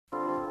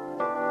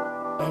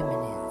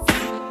Emenence.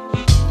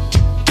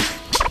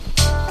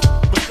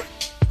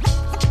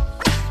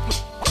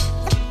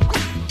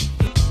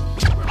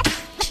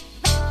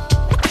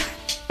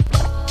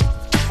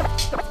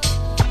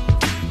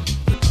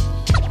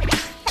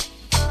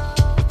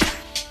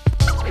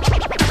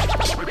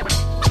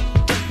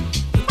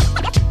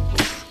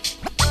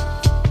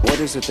 What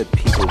is it that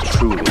people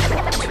truly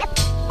want?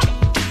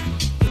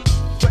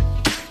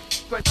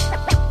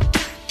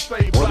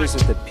 What is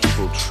it that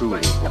people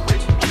truly want?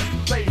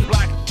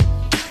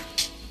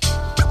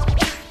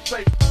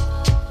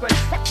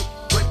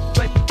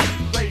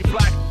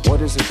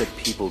 What is it that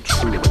people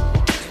truly want?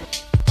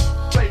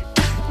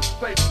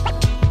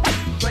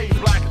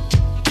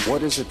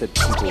 What is it that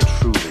people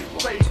truly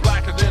want? Stay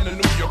blacker than the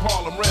Newyork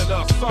Harlem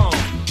Renaissance.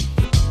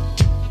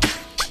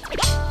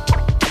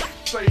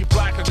 Stay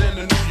blacker than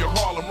the Newyork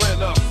Harlem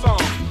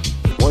Renaissance.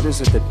 What is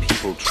it that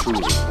people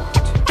truly want?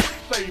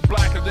 Stay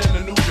blacker than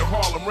the Newyork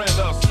Harlem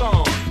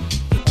Renaissance.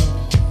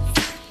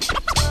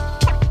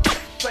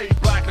 Stay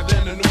blacker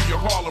than the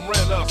Newyork Harlem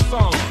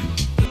Renaissance.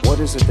 What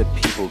is it that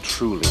people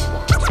truly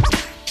want?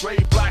 Stay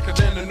blacker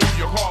than the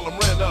Newyork Harlem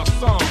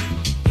Renaissance.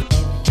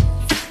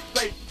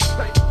 Stay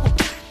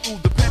through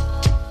the pen.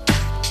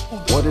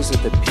 What is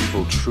it that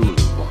people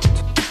truly want?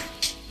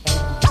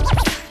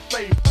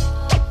 Stay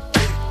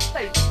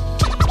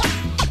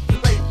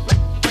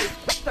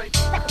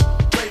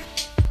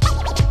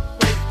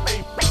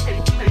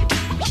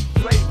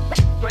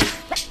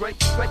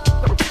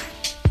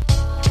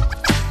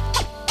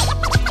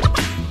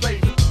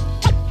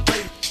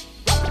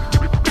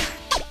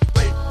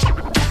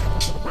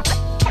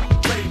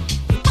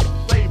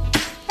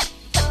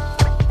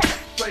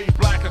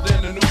blacker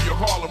than the Newyork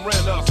Harlem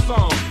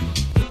Renaissance.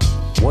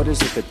 What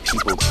is it that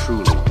people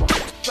truly want?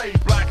 Stay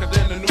blacker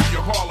than the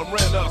Newyork Harlem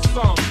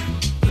Renaissance.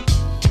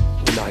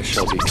 And I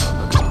shall become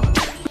a god.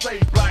 Stay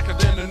blacker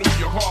than the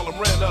Newyork Harlem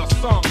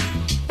Renaissance.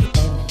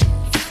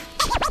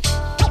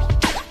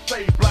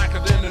 Stay blacker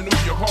than the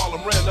Newyork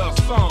Harlem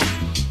Renaissance.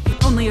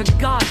 Only a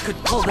god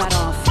could pull that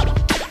off.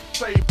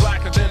 Stay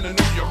blacker than the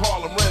Newyork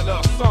Harlem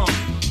Renaissance.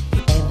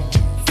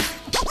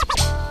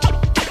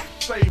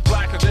 Stay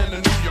blacker than the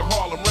Newyork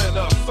Harlem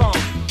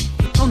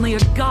Renaissance. Only a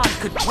god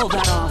could pull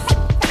that off.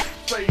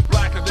 Stay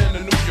blacker than the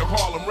Newyork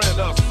Harlem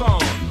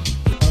Renaissance.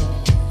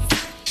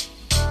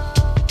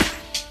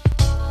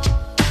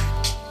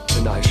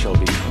 And I shall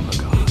become a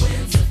god.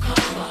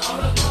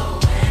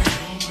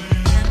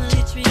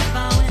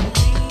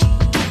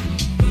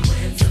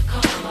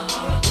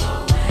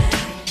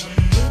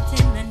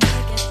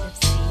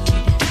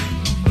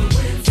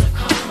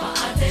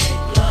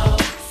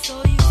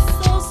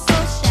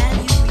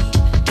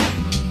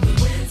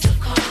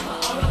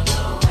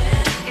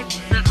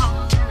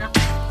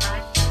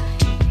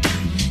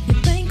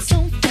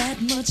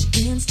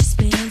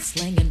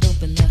 Slanging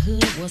dope in the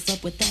hood, what's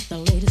up with that, the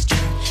latest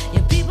trend?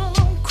 Your people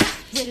on crack,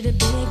 ready to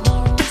beg,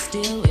 borrow,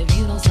 steal. If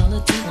you don't sell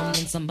it to them,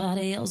 then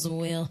somebody else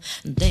will.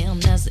 Damn,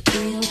 that's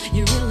ill,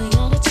 you really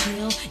ought to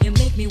chill. You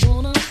make me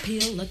wanna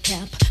peel a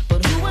cap,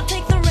 but who would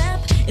take the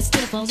rap? It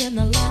still falls in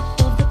the lap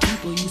of the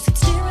people. You sit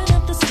staring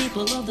at the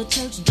steeple of the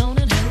church, don't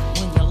it hurt?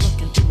 When you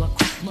look into a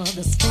crack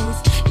mother's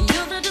face,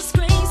 you're the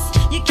disgrace,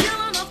 you're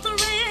killing off the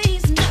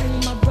race. No,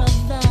 my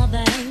brother,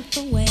 that ain't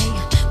the way.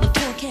 The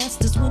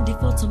forecast is windy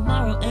for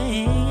tomorrow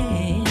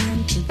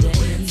and today.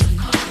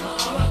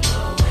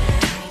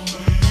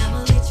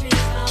 Family tree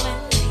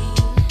flowing lean.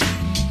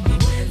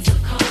 Winds of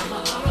karma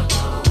are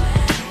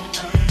blowing.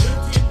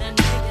 Rooted in the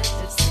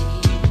negative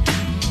seed.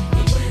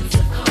 The winds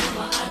of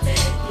karma are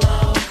dead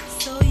blow.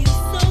 So you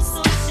sow,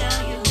 so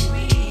shall you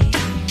reap.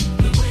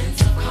 The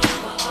winds of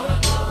karma are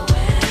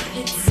blowing.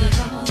 It's a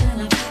cause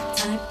and effect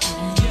type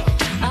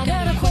thing. I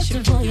got a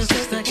question for you,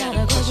 sister. I got a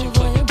question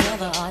for you,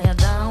 brother. Are you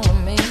down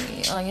with me?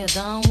 Are you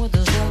down with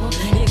the struggle?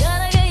 You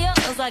gotta get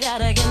yours, I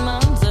gotta get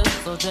mine too.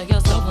 So check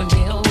yourself and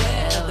be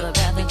aware of the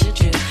path that you're